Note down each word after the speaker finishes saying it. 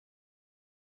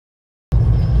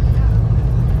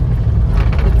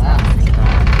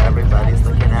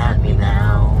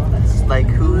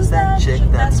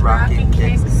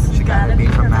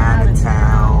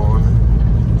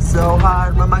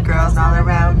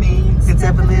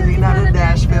definitely not a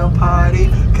Nashville party,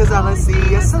 cause all I see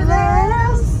is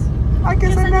Celeste. I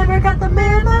guess I never got the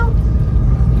memo.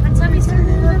 Let me turn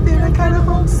it up, feeling kinda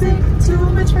homesick. Too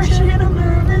much pressure and I'm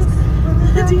nervous.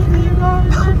 The TV on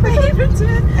my favorite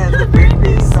tune and the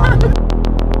Britney song.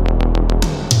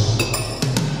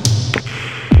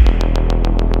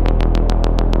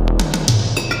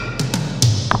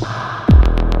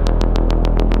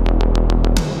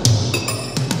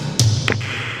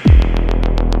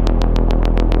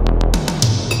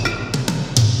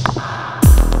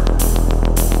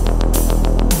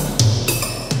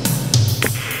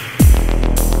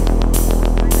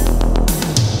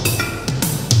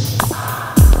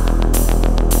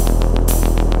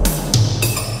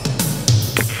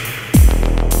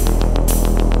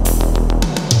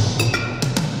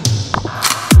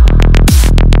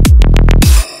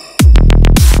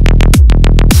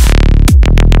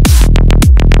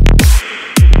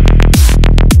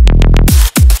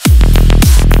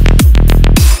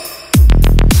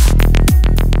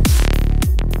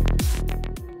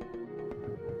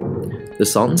 The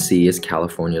Salton Sea is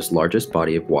California's largest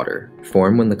body of water,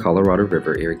 formed when the Colorado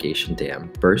River Irrigation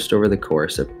Dam burst over the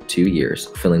course of 2 years,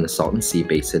 filling the Salton Sea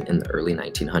basin in the early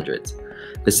 1900s.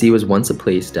 The sea was once a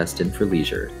place destined for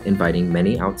leisure, inviting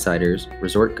many outsiders,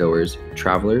 resort goers,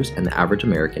 travelers, and the average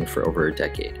American for over a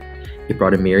decade. It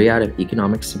brought a myriad of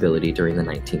economic stability during the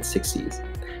 1960s.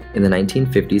 In the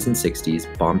 1950s and 60s,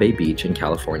 Bombay Beach in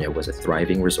California was a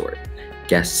thriving resort.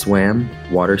 Guests swam,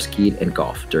 water skied, and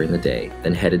golfed during the day,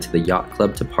 then headed to the yacht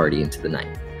club to party into the night.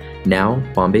 Now,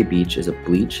 Bombay Beach is a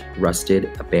bleached, rusted,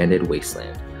 abandoned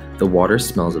wasteland. The water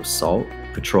smells of salt,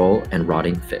 petrol, and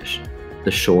rotting fish.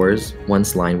 The shores,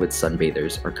 once lined with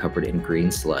sunbathers, are covered in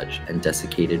green sludge and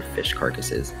desiccated fish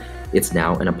carcasses. It's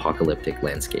now an apocalyptic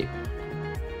landscape.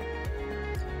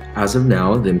 As of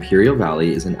now, the Imperial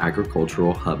Valley is an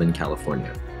agricultural hub in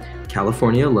California.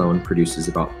 California alone produces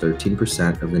about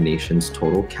 13% of the nation's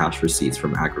total cash receipts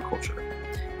from agriculture.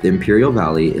 The Imperial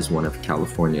Valley is one of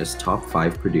California's top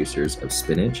 5 producers of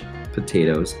spinach,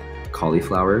 potatoes,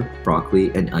 cauliflower,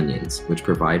 broccoli, and onions, which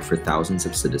provide for thousands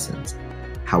of citizens.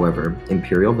 However,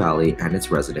 Imperial Valley and its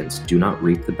residents do not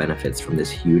reap the benefits from this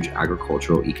huge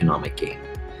agricultural economic gain.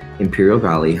 Imperial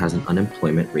Valley has an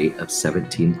unemployment rate of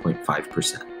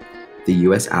 17.5%. The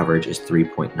US average is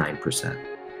 3.9%.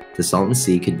 The Salton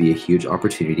Sea could be a huge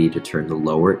opportunity to turn the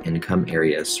lower income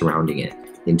areas surrounding it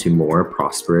into more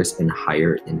prosperous and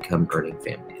higher income earning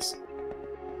families.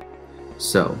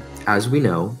 So, as we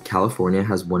know, California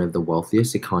has one of the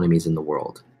wealthiest economies in the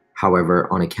world. However,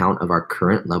 on account of our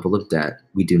current level of debt,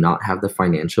 we do not have the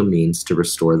financial means to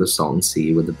restore the Salton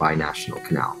Sea with the binational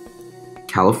canal.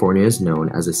 California is known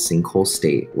as a sinkhole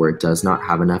state where it does not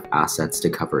have enough assets to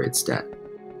cover its debt.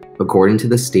 According to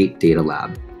the State Data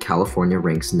Lab, California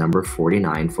ranks number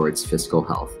 49 for its fiscal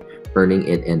health, earning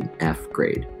it an F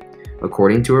grade.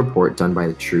 According to a report done by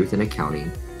the Truth in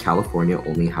Accounting, California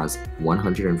only has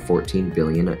 $114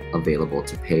 billion available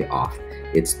to pay off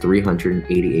its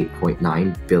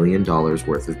 $388.9 billion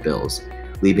worth of bills,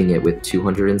 leaving it with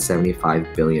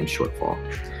 $275 billion shortfall.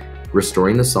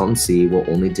 Restoring the Salton Sea will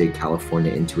only dig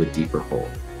California into a deeper hole.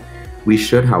 We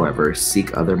should, however,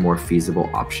 seek other more feasible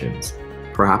options.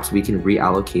 Perhaps we can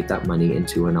reallocate that money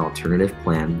into an alternative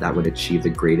plan that would achieve the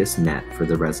greatest net for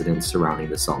the residents surrounding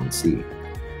the Salton Sea.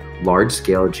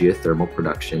 Large-scale geothermal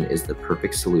production is the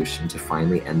perfect solution to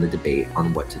finally end the debate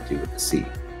on what to do with the sea.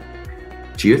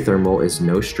 Geothermal is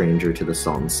no stranger to the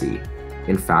Salton Sea.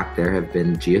 In fact, there have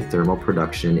been geothermal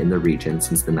production in the region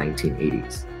since the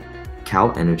 1980s.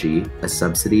 CalEnergy, a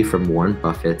subsidy from Warren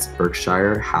Buffett's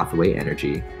Berkshire Hathaway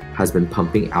Energy, has been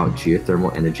pumping out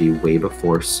geothermal energy way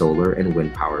before solar and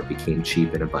wind power became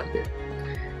cheap and abundant.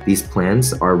 These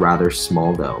plants are rather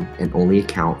small though, and only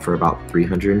account for about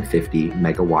 350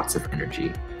 megawatts of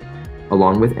energy.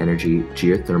 Along with energy,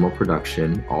 geothermal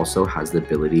production also has the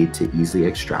ability to easily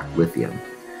extract lithium.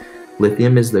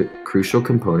 Lithium is the crucial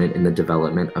component in the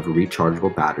development of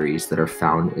rechargeable batteries that are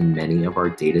found in many of our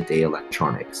day-to-day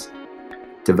electronics.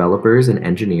 Developers and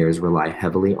engineers rely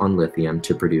heavily on lithium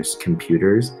to produce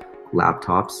computers,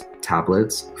 laptops,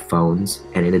 tablets, phones,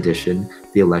 and in addition,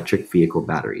 the electric vehicle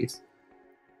batteries.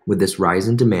 With this rise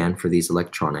in demand for these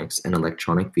electronics and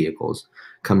electronic vehicles,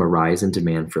 come a rise in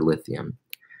demand for lithium.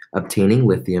 Obtaining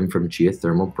lithium from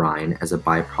geothermal brine as a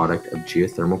byproduct of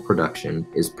geothermal production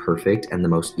is perfect and the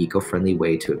most eco-friendly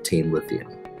way to obtain lithium.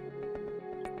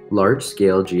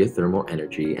 Large-scale geothermal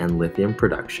energy and lithium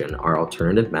production are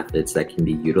alternative methods that can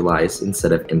be utilized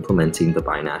instead of implementing the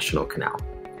binational canal.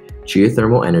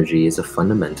 Geothermal energy is a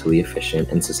fundamentally efficient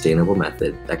and sustainable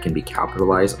method that can be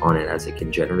capitalized on it as it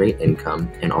can generate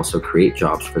income and also create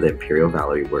jobs for the Imperial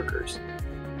Valley workers.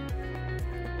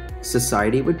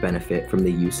 Society would benefit from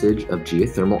the usage of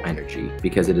geothermal energy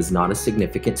because it is not a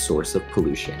significant source of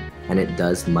pollution and it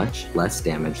does much less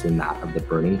damage than that of the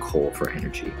burning coal for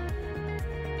energy.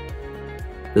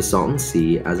 The Salton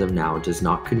Sea, as of now, does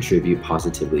not contribute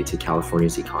positively to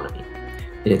California's economy.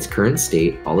 In its current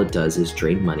state, all it does is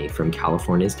drain money from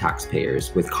California's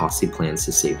taxpayers with costly plans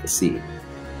to save the sea.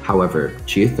 However,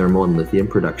 geothermal and lithium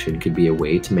production could be a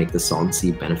way to make the Salton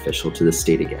Sea beneficial to the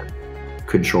state again.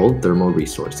 Controlled Thermal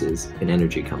Resources, an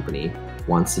energy company,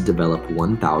 wants to develop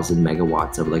 1,000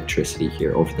 megawatts of electricity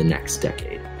here over the next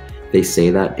decade. They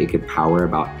say that it could power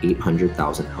about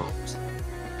 800,000 homes.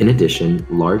 In addition,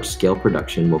 large-scale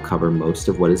production will cover most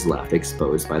of what is left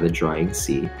exposed by the drying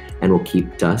sea and will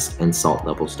keep dust and salt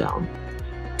levels down.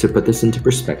 To put this into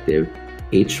perspective,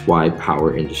 HY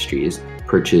Power Industries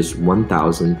purchased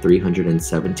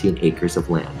 1,317 acres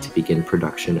of land to begin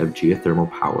production of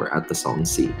geothermal power at the Salton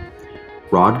Sea.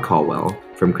 Rod Caldwell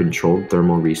from Controlled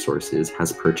Thermal Resources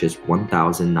has purchased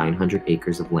 1,900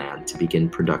 acres of land to begin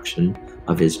production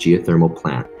of his geothermal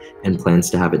plant and plans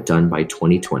to have it done by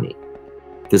 2020.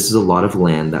 This is a lot of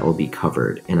land that will be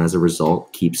covered and as a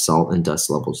result keep salt and dust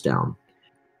levels down.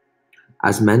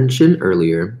 As mentioned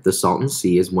earlier, the Salton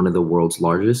Sea is one of the world's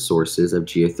largest sources of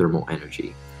geothermal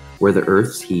energy, where the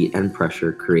Earth's heat and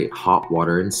pressure create hot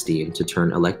water and steam to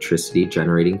turn electricity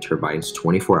generating turbines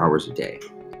 24 hours a day.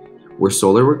 Where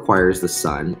solar requires the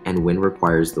sun and wind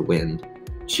requires the wind,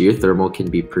 geothermal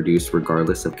can be produced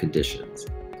regardless of conditions.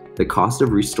 The cost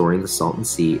of restoring the Salton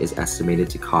Sea is estimated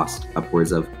to cost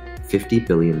upwards of $50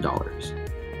 billion.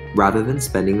 Rather than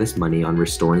spending this money on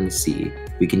restoring the sea,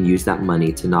 we can use that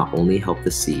money to not only help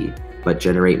the sea, but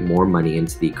generate more money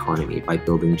into the economy by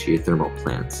building geothermal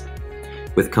plants.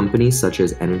 With companies such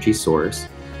as Energy Source,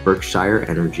 Berkshire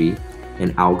Energy,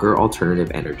 and Alger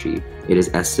Alternative Energy, it is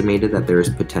estimated that there is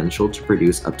potential to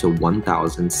produce up to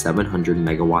 1,700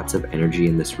 megawatts of energy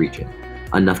in this region,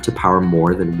 enough to power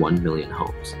more than 1 million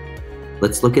homes.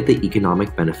 Let's look at the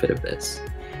economic benefit of this.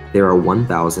 There are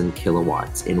 1,000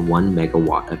 kilowatts in 1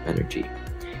 megawatt of energy.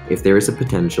 If there is a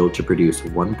potential to produce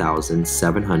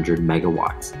 1,700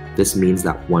 megawatts, this means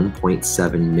that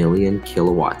 1.7 million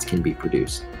kilowatts can be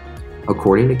produced.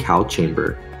 According to Cal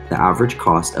Chamber, the average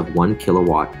cost of 1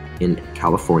 kilowatt in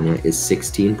California is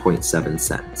 16.7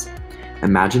 cents.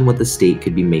 Imagine what the state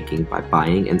could be making by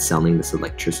buying and selling this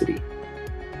electricity.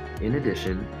 In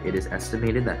addition, it is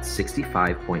estimated that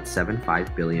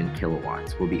 65.75 billion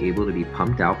kilowatts will be able to be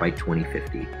pumped out by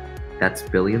 2050. That's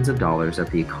billions of dollars that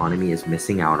the economy is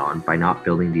missing out on by not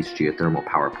building these geothermal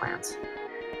power plants.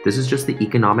 This is just the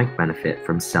economic benefit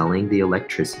from selling the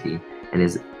electricity, and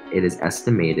it is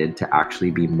estimated to actually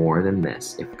be more than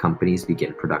this if companies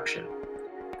begin production.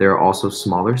 There are also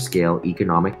smaller scale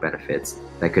economic benefits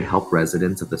that could help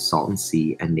residents of the Salton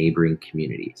Sea and neighboring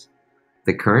communities.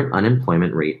 The current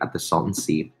unemployment rate at the Salton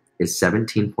Sea is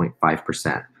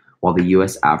 17.5%, while the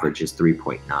US average is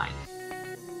 3.9%.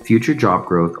 Future job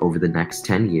growth over the next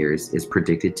 10 years is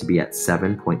predicted to be at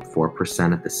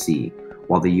 7.4% at the sea,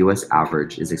 while the US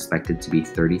average is expected to be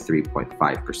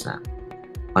 33.5%.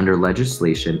 Under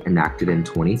legislation enacted in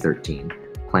 2013,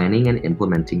 planning and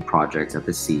implementing projects at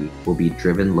the sea will be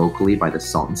driven locally by the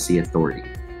Salton Sea Authority,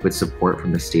 with support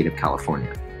from the state of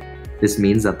California. This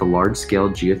means that the large-scale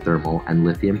geothermal and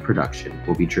lithium production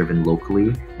will be driven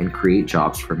locally and create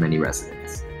jobs for many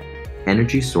residents.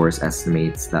 Energy Source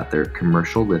estimates that their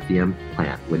commercial lithium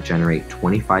plant would generate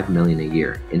 $25 million a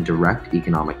year in direct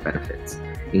economic benefits,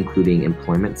 including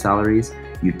employment salaries,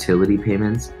 utility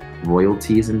payments,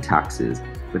 royalties, and taxes,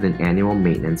 with an annual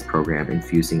maintenance program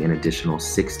infusing an additional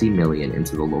 $60 million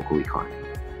into the local economy.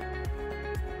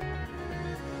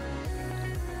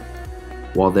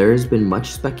 While there has been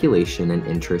much speculation and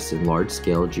interest in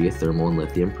large-scale geothermal and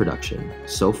lithium production,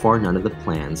 so far none of the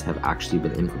plans have actually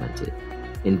been implemented.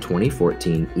 In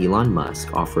 2014, Elon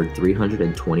Musk offered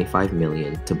 $325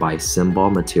 million to buy Symbol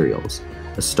Materials,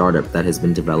 a startup that has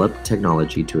been developed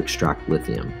technology to extract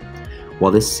lithium.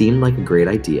 While this seemed like a great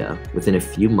idea, within a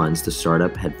few months the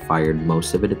startup had fired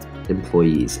most of its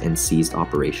employees and ceased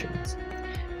operations.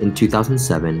 In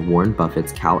 2007, Warren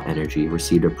Buffett's CalEnergy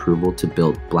received approval to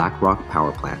build BlackRock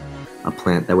Power Plant, a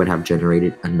plant that would have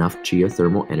generated enough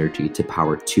geothermal energy to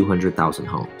power 200,000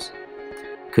 homes.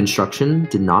 Construction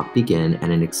did not begin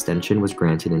and an extension was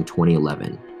granted in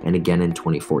 2011 and again in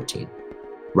 2014.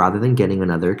 Rather than getting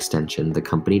another extension, the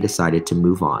company decided to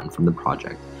move on from the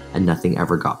project and nothing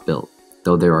ever got built,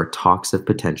 though there are talks of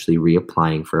potentially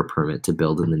reapplying for a permit to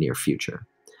build in the near future.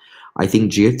 I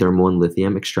think geothermal and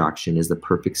lithium extraction is the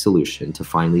perfect solution to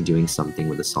finally doing something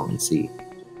with the Salton Sea.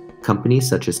 Companies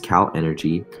such as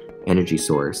CalEnergy, Energy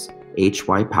Source,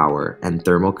 HY Power, and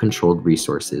Thermal Controlled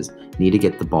Resources need to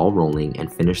get the ball rolling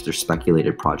and finish their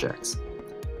speculated projects.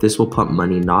 This will pump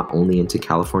money not only into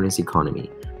California's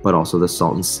economy, but also the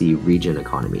Salton Sea region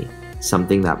economy,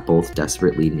 something that both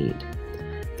desperately need.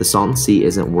 The Salton Sea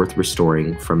isn't worth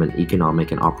restoring from an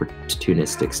economic and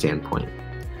opportunistic standpoint.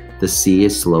 The sea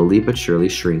is slowly but surely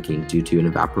shrinking due to an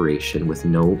evaporation with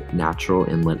no natural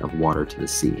inlet of water to the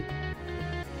sea.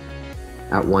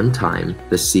 At one time,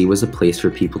 the sea was a place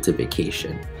for people to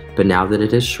vacation, but now that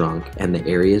it has shrunk and the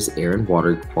area's air and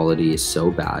water quality is so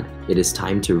bad, it is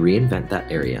time to reinvent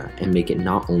that area and make it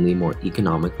not only more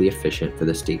economically efficient for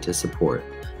the state to support,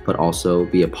 but also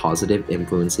be a positive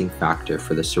influencing factor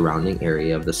for the surrounding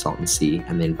area of the Salton Sea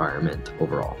and the environment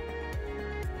overall.